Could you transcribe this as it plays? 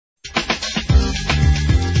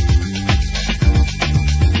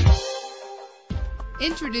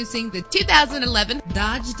Introducing the 2011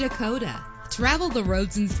 Dodge Dakota. Travel the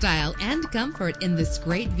roads in style and comfort in this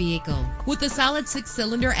great vehicle. With a solid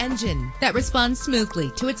 6-cylinder engine that responds smoothly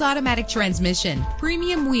to its automatic transmission,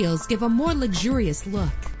 premium wheels give a more luxurious look.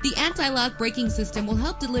 The anti-lock braking system will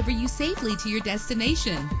help deliver you safely to your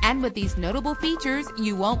destination. And with these notable features,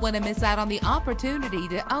 you won't want to miss out on the opportunity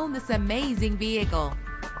to own this amazing vehicle.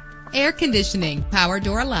 Air conditioning, power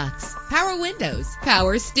door locks, power windows,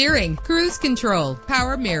 power steering, cruise control,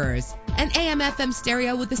 power mirrors, an AM/FM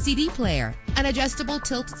stereo with a CD player, an adjustable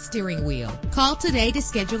tilt steering wheel. Call today to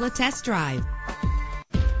schedule a test drive.